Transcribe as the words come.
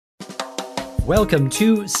Welcome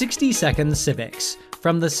to 60 Second Civics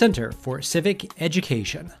from the Center for Civic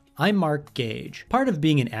Education. I'm Mark Gage. Part of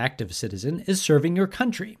being an active citizen is serving your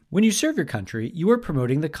country. When you serve your country, you are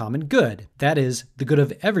promoting the common good. That is, the good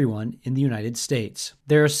of everyone in the United States.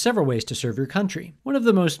 There are several ways to serve your country. One of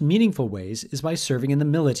the most meaningful ways is by serving in the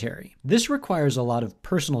military. This requires a lot of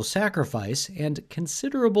personal sacrifice and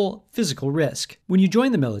considerable physical risk. When you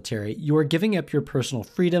join the military, you are giving up your personal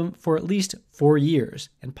freedom for at least 4 years,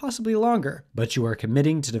 and possibly longer. But you are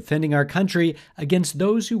committing to defending our country against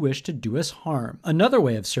those who wish to do us harm. Another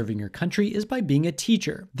way of serving your country is by being a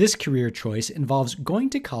teacher. This career choice involves going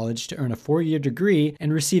to college to earn a 4-year degree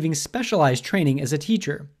and receiving specialized training as a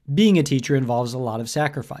teacher. Being a teacher involves a lot of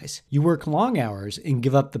sacrifice. You work long hours and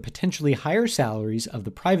give up the potentially higher salaries of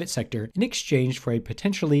the private sector in exchange for a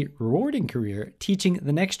potentially rewarding career teaching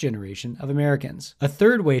the next generation of Americans. A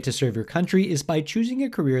third way to serve your country is by choosing a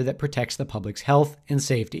career that protects the public's health and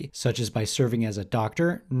safety, such as by serving as a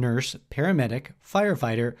doctor, nurse, paramedic,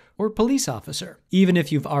 firefighter, or police officer. Even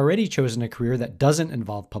if you've already chosen a career that doesn't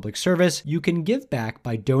involve public service, you can give back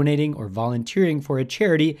by donating or volunteering for a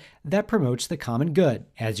charity that promotes the common good.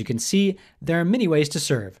 As you can see, there are many ways to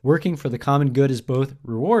serve. Working for the common good is both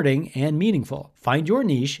rewarding and meaningful. Find your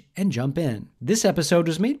niche and jump in. This episode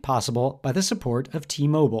was made possible by the support of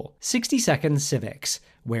T-Mobile. 60 Second Civics,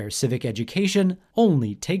 where civic education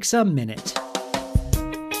only takes a minute.